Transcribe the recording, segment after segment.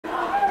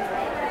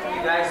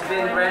You guys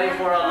been ready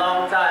for a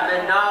long time,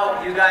 and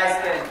now you guys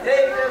can take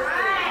this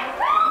thing.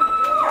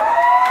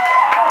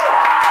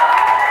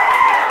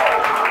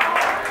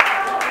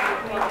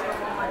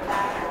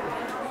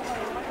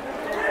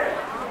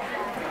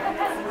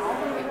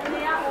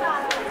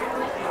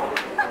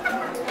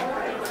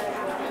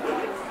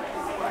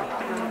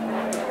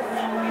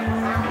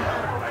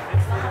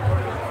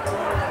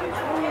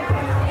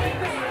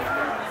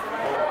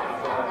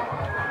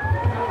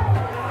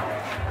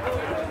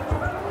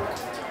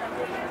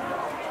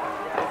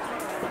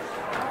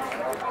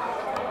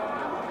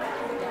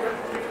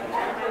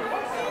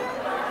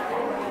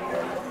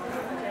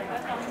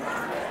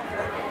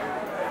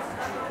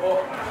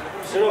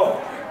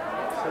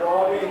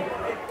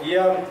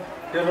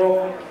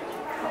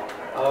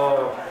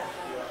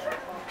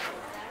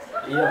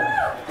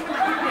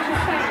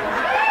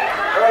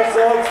 Alright,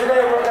 so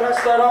today we're gonna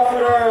start off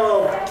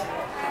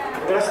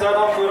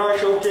with our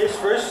showcase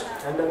first,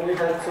 and then we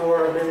head to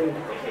our main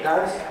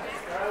dance.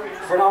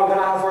 For now, I'm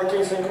gonna have our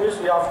kings and queens.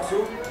 We have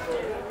two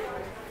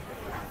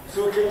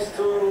kings,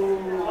 two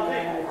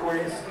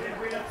queens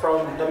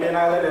from the main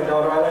island and the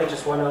outer island. I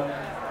just wanna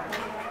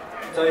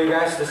tell you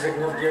guys the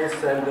significance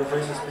and the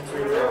differences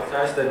between the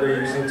guys that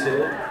we're using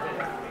today.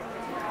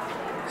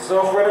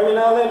 So for the main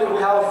island,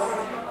 we have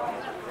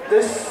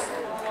this.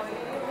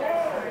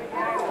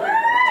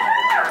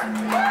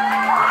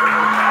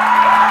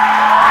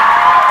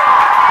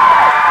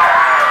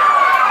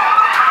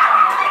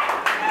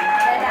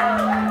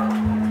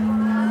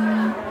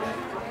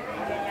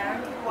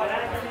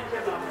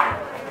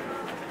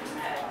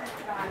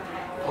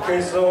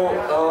 Okay, so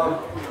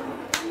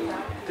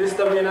this is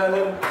the main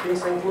island,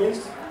 kings and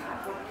queens.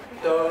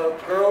 The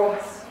girl,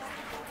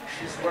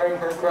 she's wearing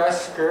her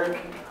grass skirt.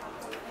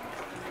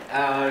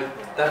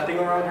 That thing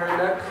around her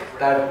neck,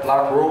 that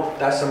black rope,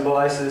 that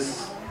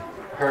symbolizes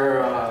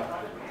her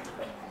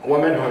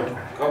womanhood,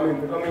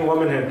 becoming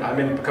womanhood. I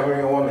mean,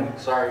 becoming a woman.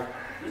 Sorry.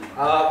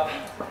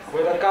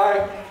 For the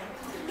guy,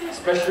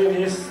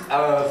 especially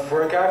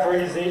for a guy for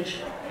his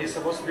age, he's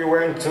supposed to be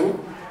wearing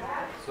two.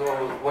 So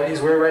what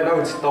he's wearing right now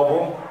is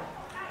double,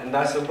 and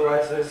that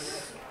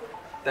symbolizes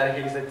that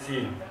he's a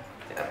teen.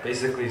 Yeah,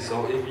 basically.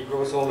 So if he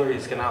grows older,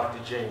 he's gonna have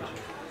to change.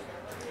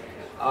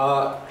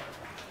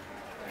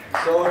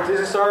 So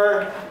this is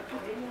our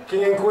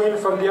king and queen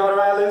from the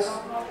outer islands.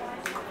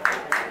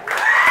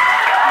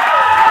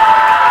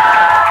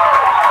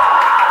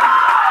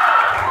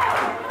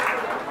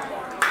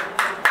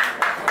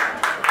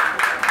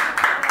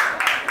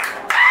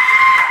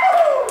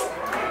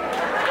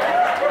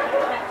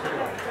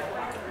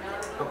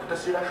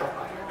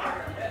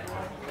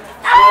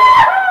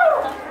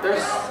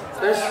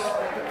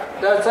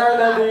 The attire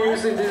that they're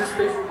using, this is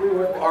basically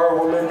what our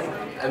women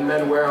and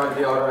men wear on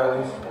the outer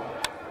islands.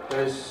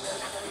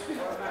 There's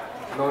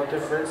no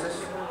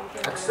differences,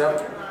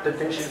 except the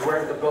thing she's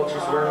wearing, the belt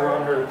she's wearing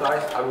around her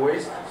thighs and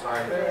waist.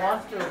 Sorry.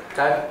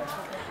 That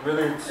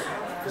really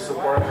to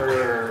support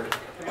her.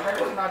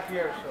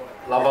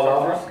 Lava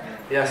lava?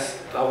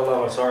 Yes, lava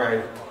lava. Sorry,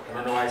 I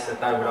don't know why I said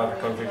that without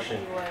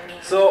conviction.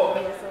 So,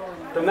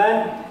 the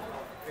man,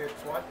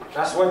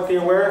 that's what they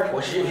wear.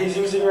 What he's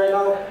using right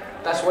now,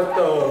 that's what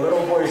the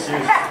little boys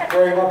use.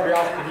 Growing up, you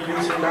have to be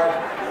using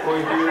that,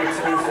 going through your teens,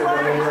 and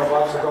then when you're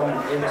about to come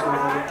into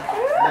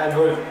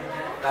manhood,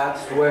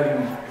 that's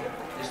when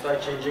you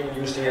start changing and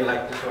using it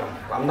like this one.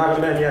 I'm not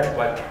a man yet,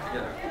 but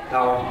yeah,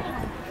 now.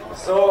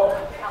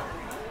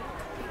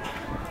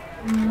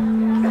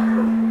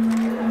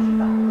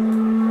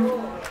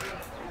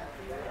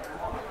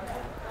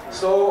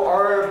 So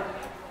our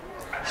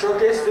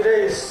showcase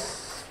today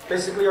is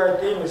basically our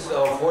theme is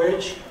a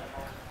voyage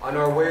on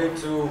our way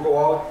to go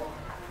out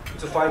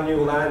to find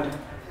new land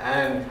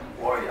and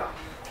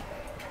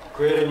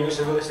create a new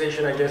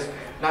civilization, I guess.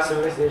 Not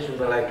civilization,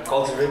 but like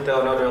cultivate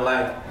another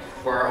land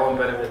for our own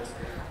benefit.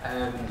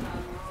 And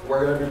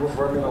we're going to be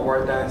performing a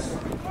war dance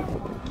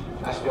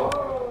as well.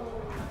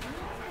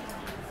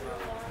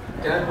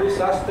 Can I please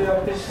ask the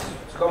artists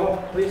to come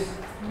up, please?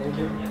 Thank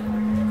you.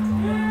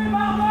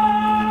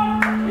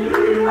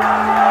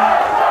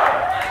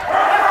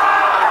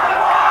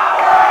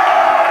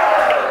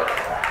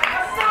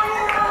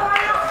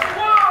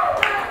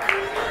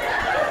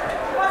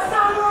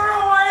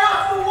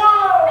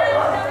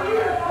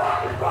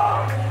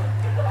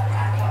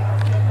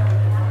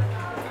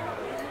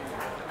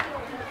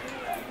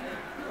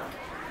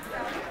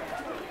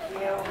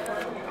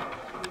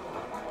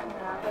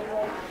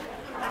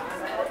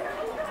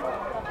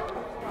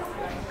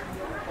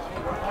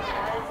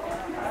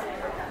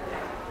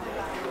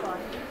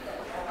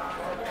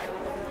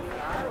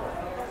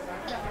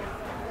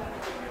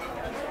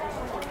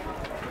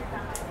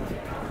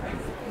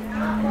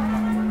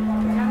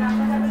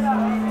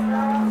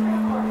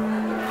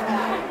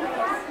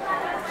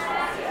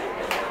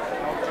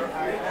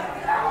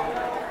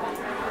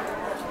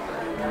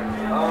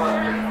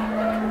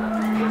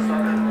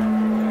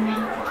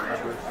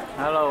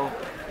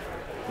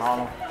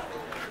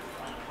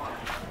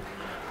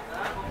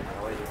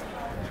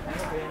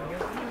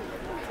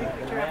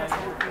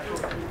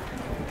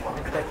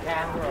 the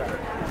camera.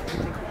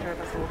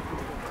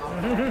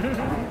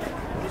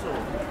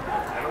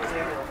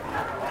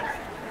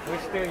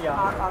 We're still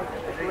young.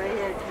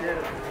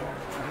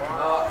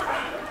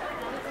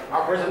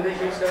 Our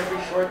presentation is going to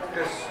be short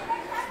because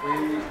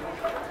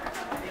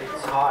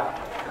it's hot.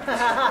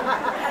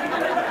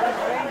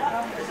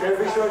 It's going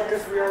to be short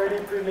because we already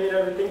pre-made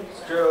everything.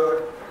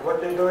 So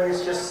what they're doing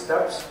is just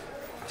steps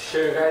to show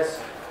you guys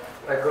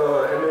like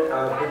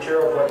a picture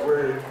of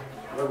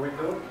what we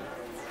do.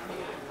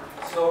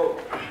 So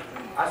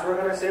as we're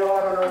going to sail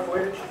out on our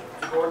voyage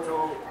to go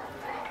to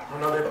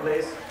another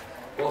place,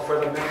 well, for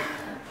the men,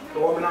 the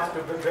women have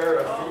to prepare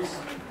a feast.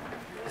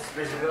 It's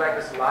basically like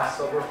this last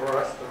supper for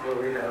us before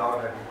we head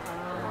out, and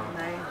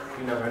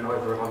you never know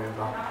if we're coming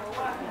back.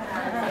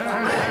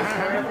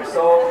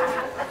 So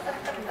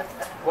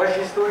what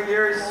she's doing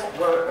here is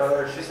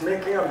she's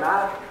making a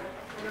mat.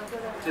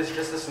 It's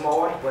just a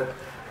small one, but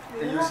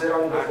they use it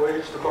on the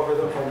voyage to cover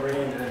them from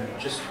rain and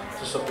just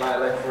to supply,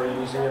 like for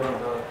using it on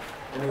the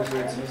canoe, so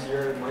it's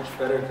easier, much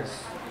better,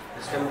 because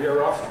it's gonna be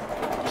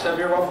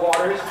rough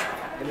waters,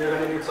 and you're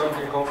gonna need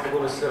something comfortable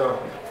to sit on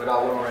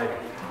without long rain.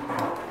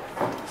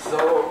 So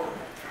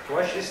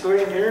what she's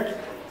doing here,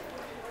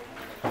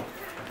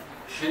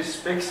 she's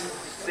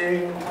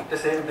fixing the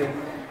same thing.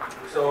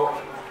 So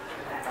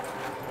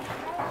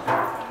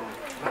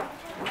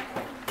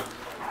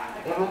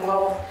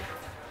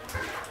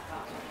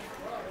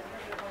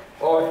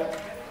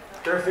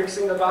they're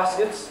fixing the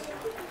baskets,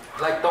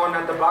 like the one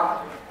at the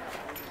back.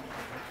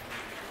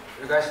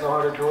 You guys know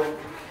how to do it.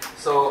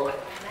 So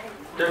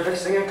they're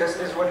fixing it because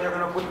this is what they're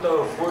gonna put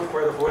the food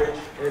for the voyage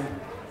in.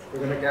 We're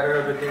gonna gather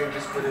everything and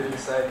just put it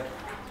inside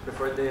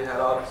before they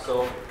head out.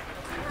 So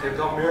they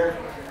come here.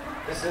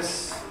 This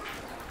is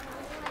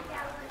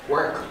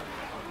work.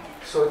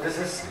 So this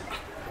is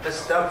the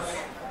steps.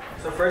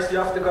 So first you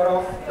have to cut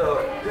off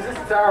this is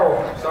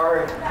taro,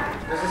 sorry.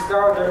 This is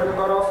taro. They're gonna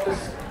cut off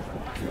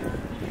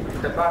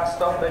the bad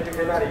stuff that you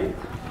cannot eat.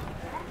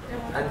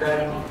 And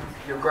then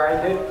you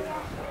grind it.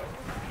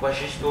 What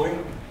she's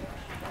doing.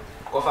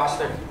 Go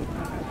faster.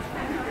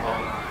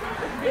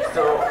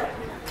 So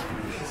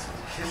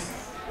she's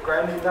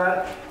grinding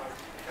that,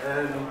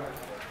 and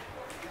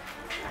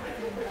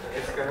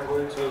it's gonna go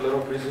into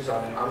little pieces.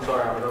 I'm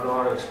sorry, I don't know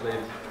how to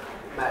explain.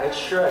 Now it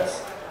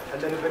shreds,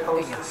 and then it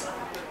becomes this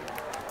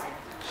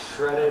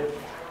shredded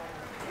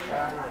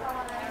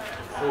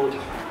food.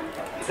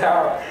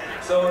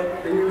 So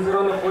they use it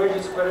on the voyage.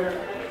 It's better.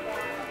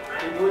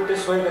 They do it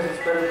this way because it's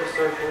better to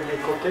serve when you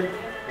cook it.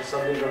 It's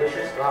something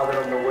delicious to have it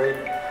on the way,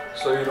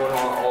 so you don't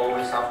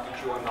always have to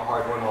chew on the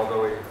hard one all the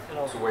way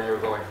to where you're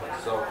going.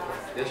 So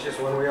it's just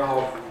one way of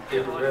how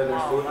they prepare their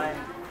food.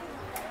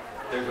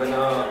 They're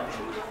gonna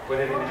put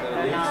it in the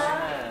leaves,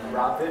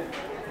 wrap it,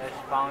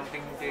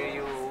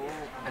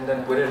 and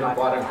then put it in a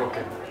pot and cook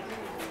it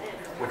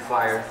with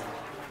fire.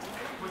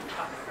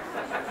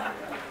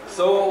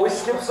 So we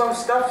skipped some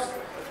steps.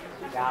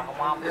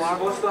 It's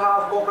supposed to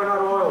have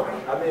coconut oil.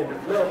 I mean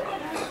milk.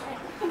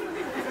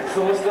 It's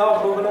supposed to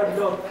have coconut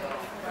milk,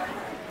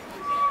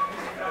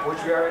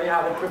 which we already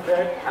have it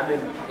prepared. I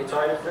mean, it's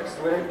already fixed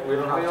with it. We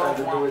don't have time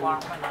to do it. I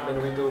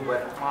mean, we do,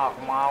 but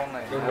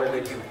think where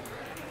they do.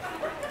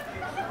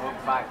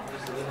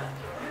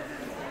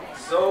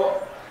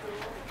 So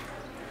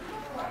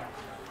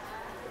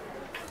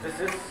this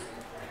is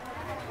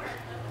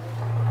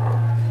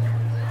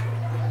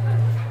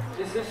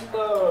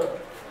the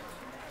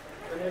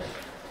finish.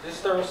 This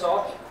is the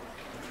result.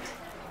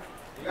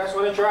 You guys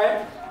want to try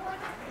it?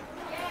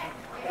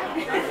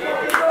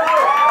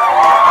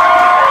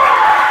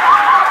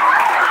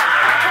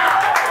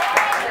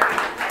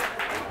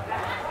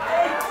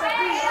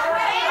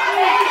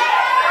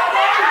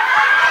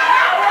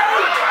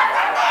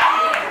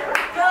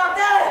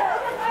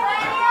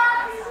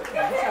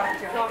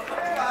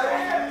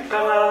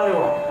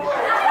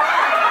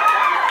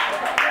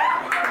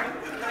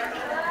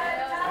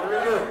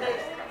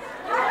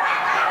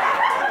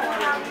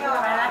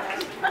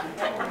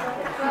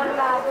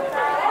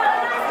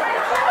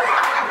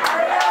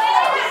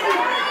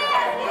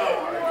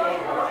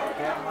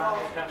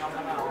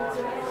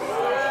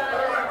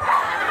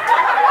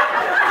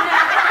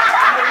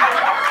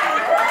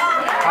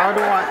 How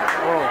do I?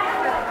 Oh.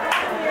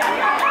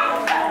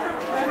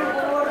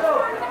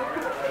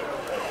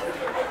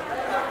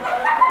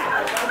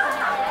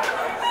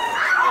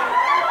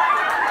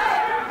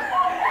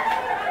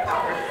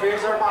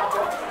 Here's our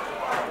mock-up.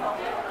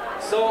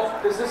 So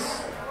this is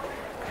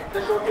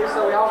the showcase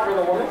that we have for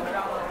the woman.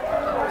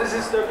 This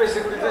is their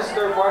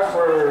part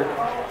for.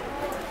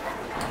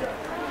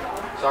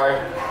 Sorry.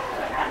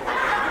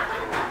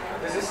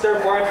 This is their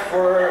part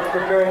for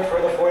preparing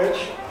for the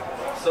voyage.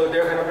 So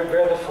they're gonna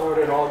prepare the food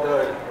and all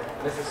the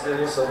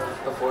necessities of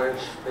the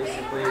voyage,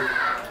 basically.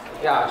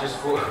 Yeah, just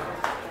food.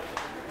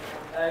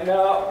 And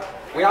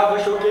we have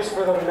a showcase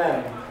for the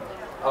men.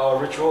 A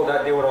ritual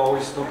that they would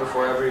always do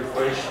before every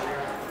voyage.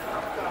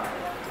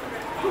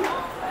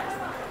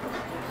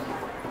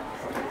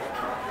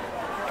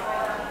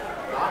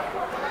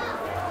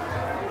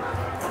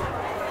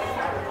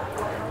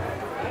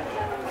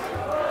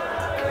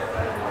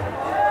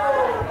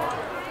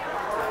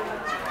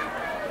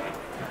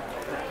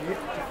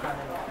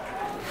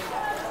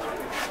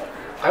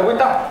 Ay,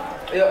 wait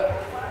up. Yeah.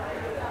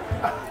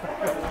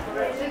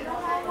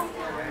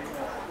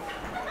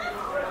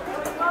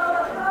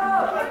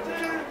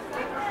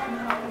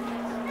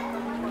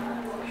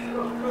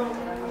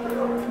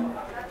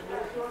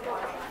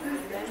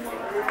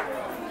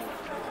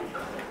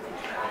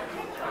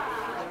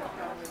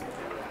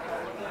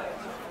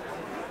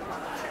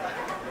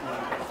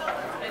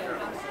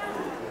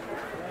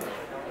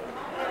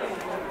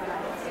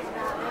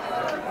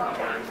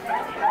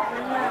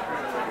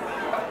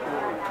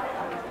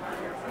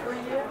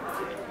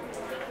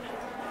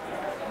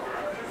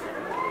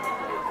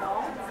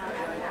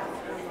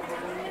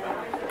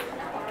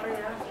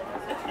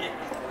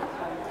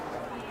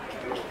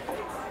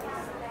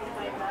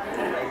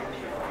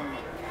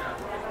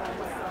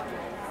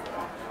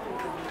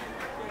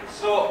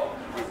 So,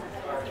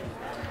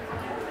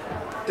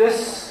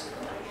 this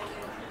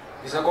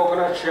is a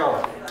coconut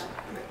shell.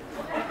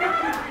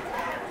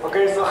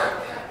 Okay, so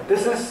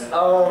this is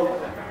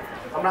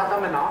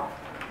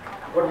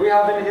what we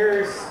have in here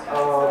is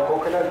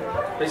coconut.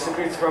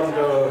 Basically, it's from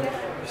you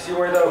see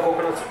where the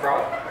coconuts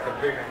sprout,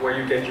 where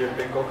you get your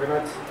big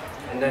coconuts,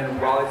 and then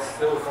while it's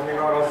still coming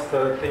out of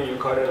the thing, you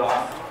cut it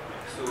off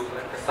to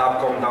let the sap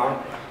come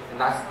down,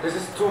 and this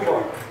is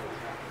tuba.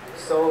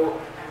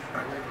 So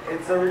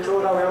it's a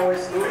ritual that we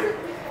always do.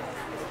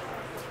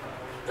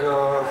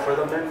 For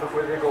the men,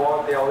 before they go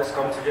out, they always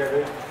come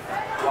together.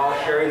 While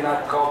sharing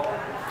that cup,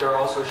 they're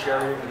also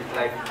sharing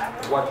like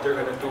what they're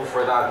gonna do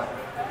for that.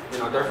 You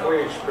know, they're for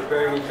each,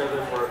 preparing each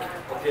other for,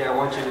 okay, I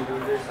want you to do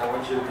this, I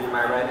want you to be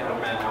my right hand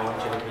man, I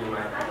want you to be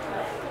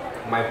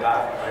my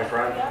back, my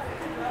front.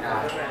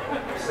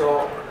 Yeah.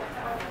 So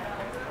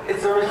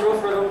it's a ritual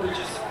for them to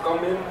just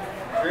come in,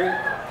 drink.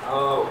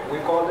 We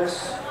call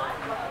this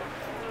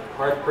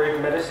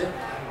heartbreak medicine.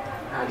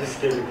 I'm just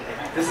kidding.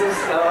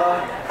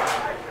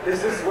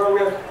 This is where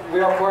we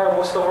acquire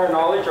most of our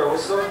knowledge, our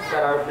wisdom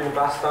that are being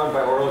passed down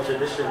by oral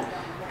tradition.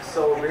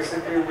 So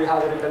basically, we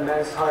have it in the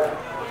men's hut.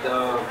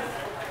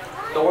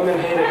 The women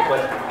hate it,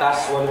 but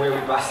that's one way we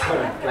pass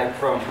down, like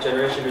from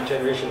generation to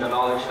generation, the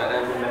knowledge that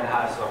every man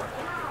has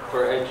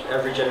for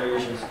every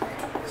generation.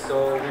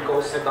 So we go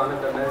sit down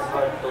in the men's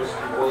hut. Those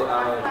people,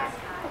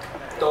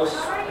 those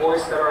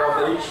boys that are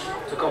of age,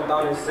 to come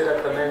down and sit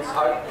at the men's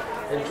hut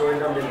and join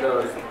them in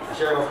the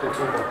sharing of the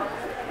tuba.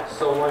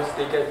 So once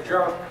they get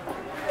drunk,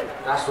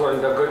 that's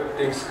when the good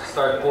things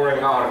start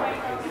pouring out.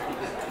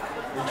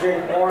 You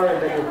drink more and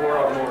then you pour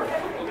out more.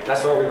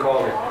 That's what we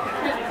call it.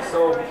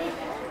 So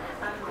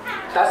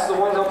that's the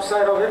one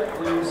upside of it.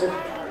 We use it.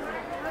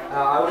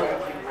 I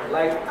would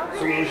like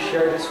to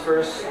share this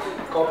first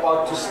cup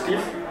out to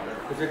Steve.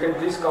 If you can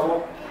please come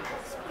up.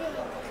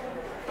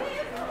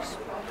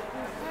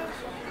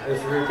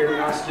 If we can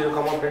ask you to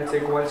come up and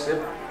take one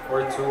sip,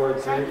 or two, or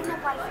three.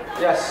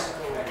 Yes,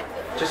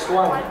 just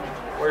one,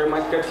 or you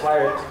might get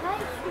fired.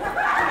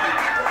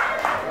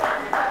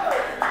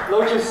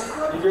 Lotus,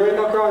 if you're in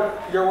the crowd,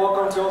 you're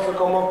welcome to also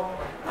come up.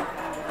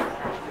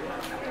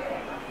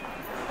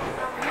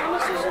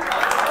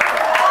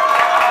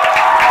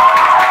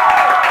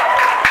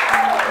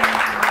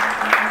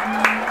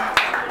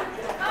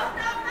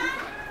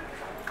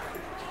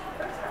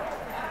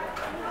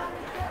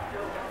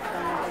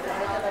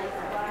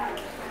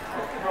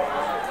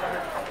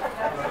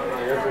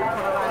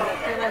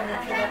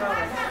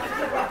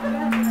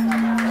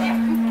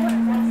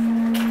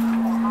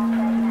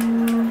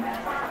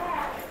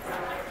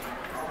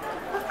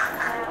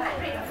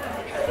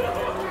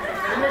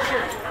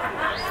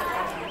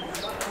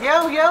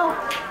 Yo.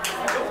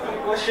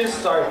 Questions?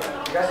 Sorry.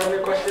 You guys have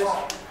any questions?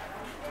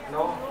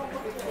 No?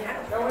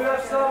 No, we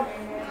have some.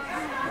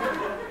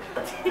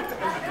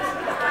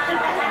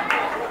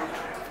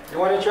 You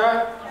want to try?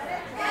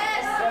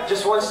 Yes.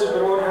 Just one sip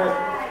and one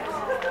hand.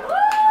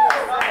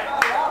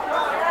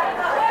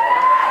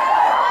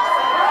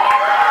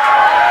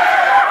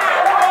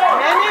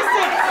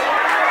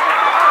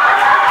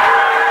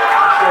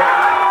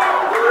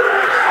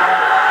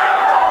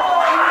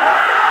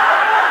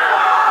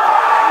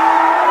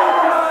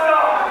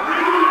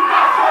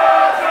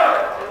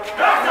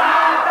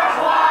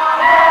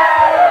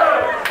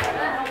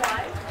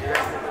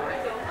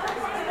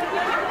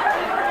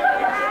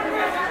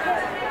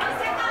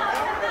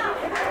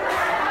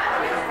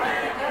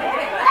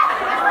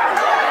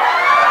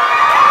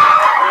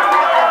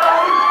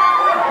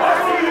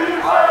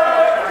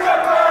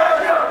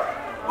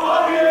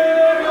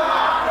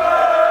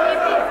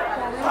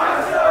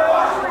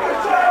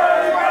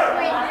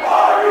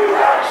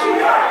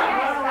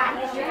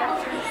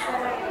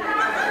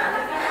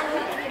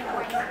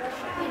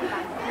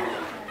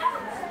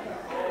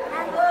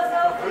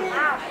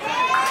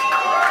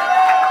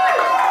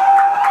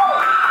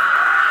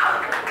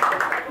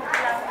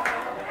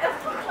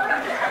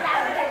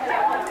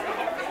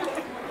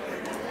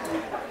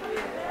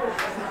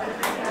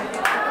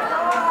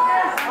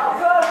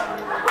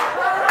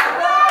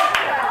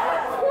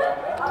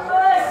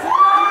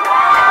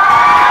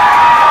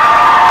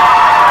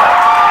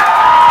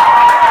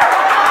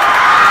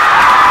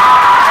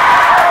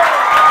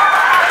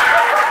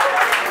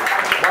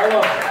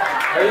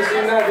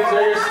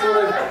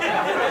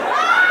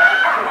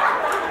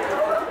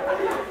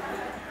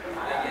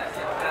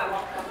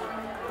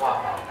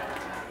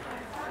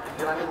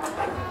 Okay,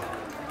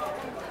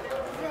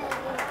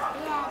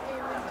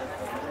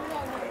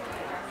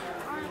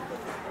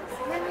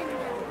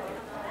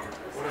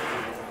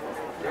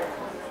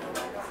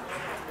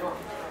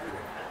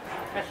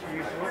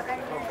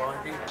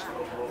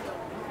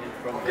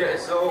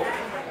 so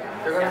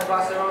you're gonna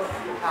pass around.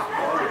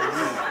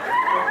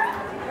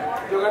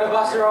 You're gonna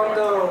pass around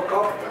the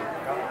cup.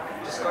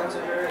 Just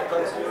consider it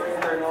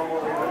their normal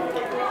rhythm.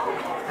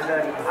 And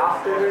then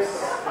after this,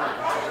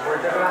 we're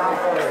gonna have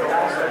a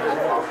dance that they're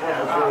gonna perform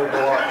before we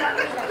go out.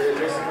 They're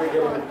basically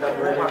getting them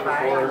ready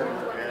before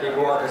they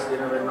go out, because they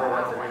never know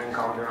what they're gonna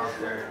encounter out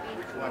there.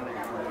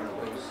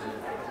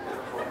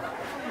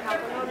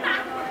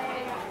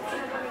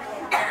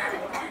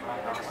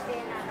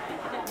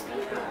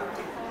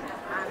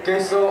 Okay,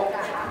 so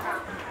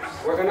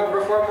we're gonna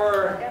perform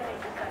our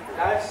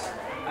dance.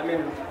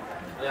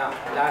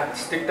 Dance,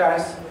 stick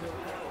dance.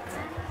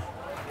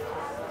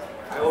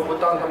 I will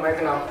put on the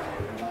mic now.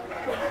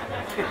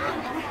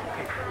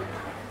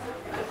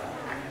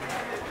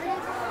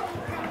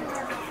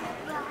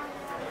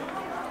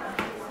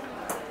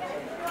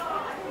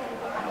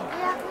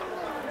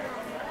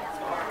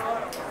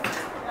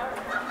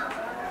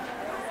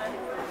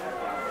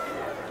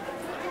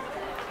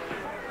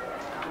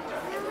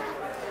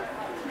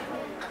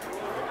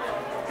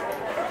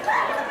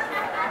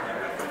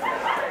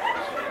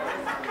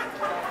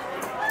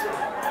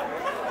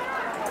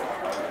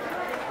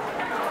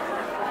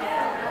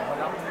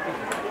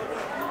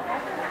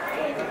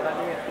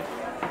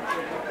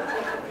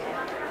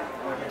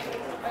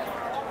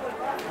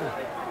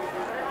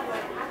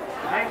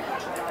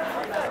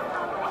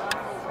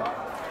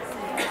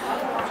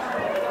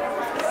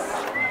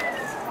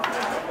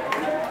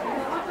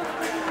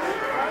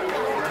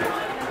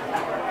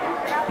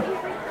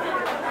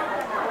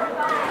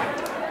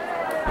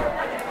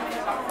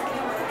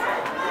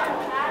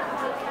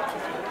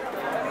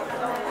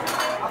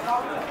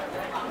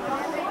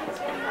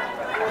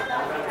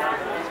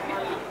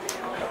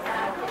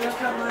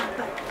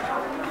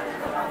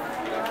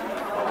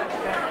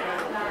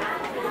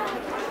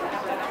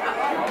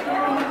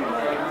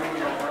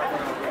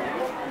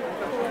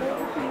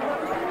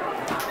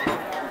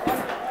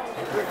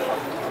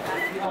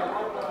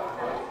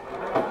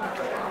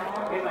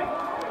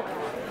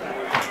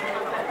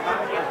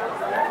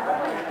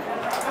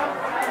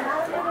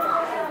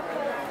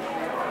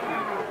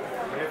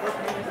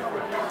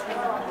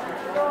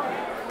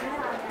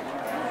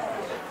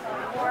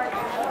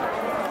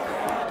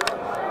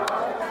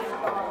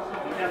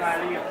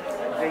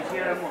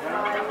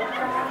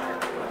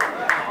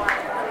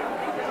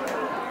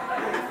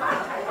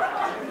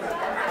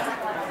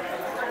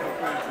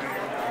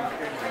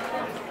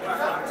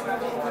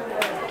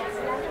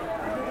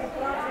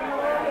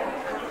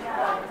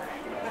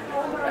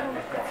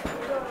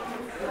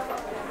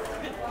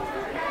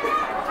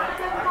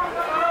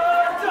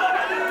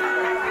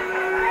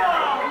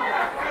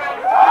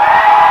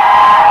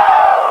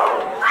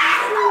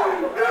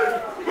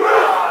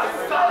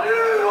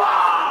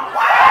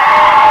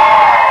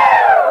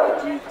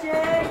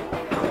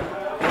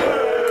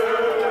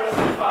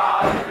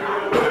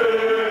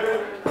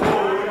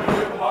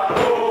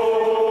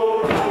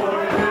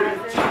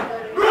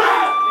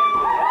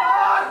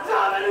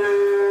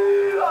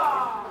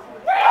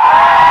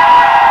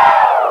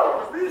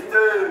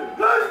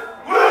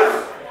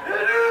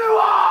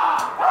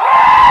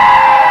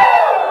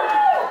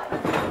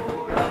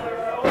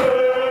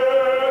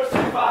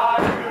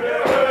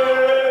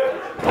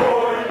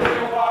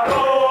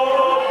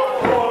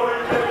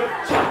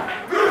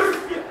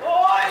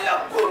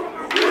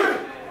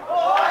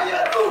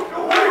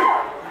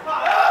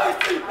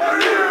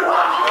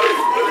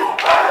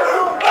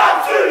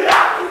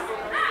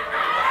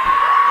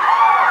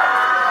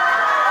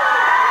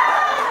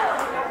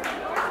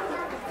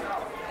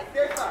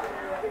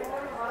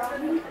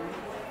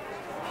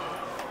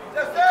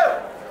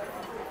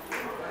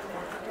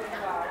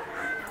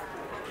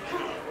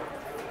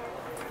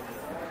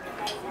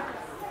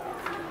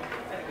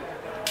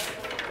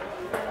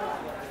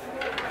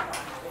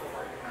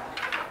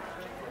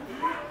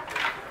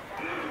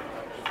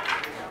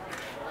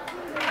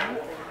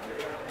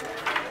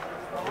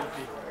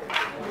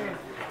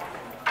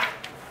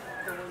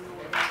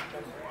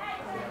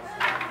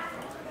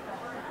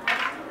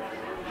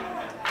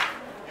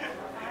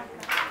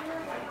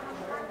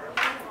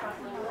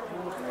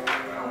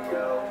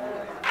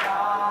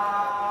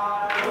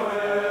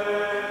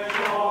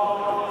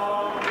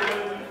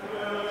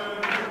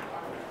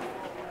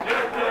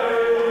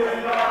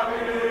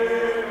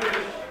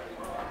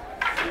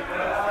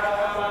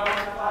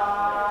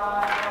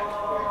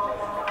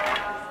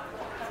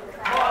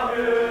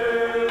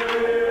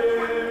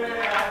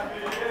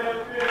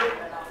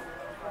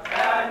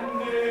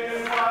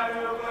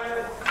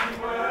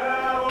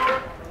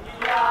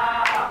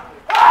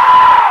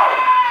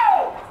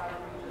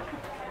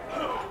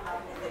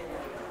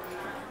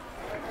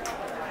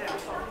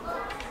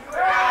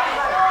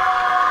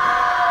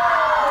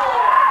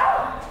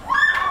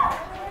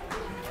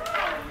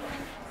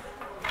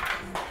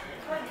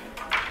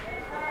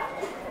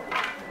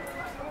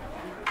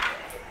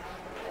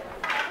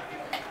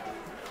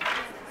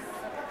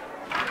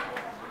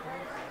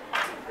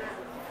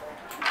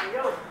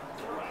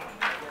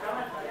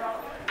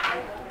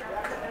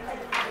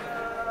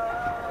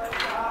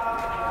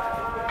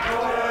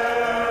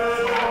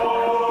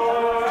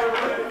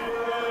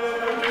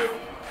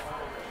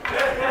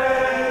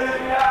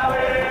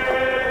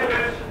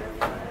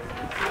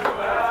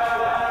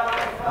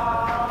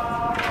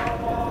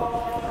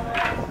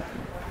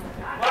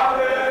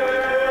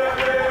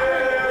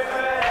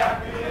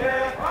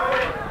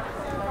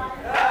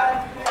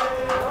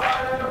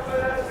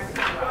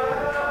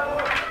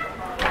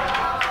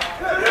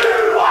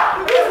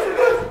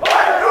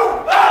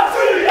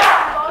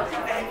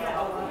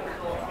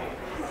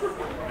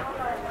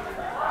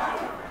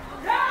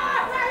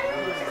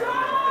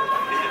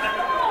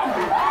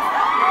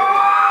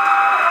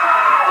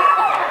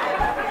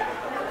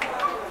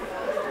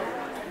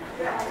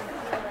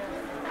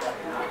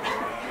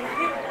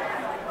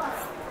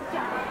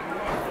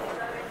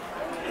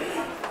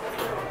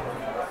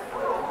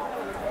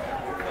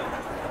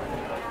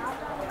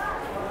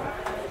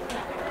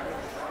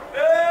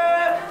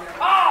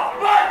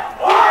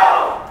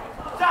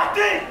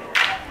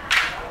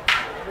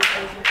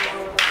 Thank you.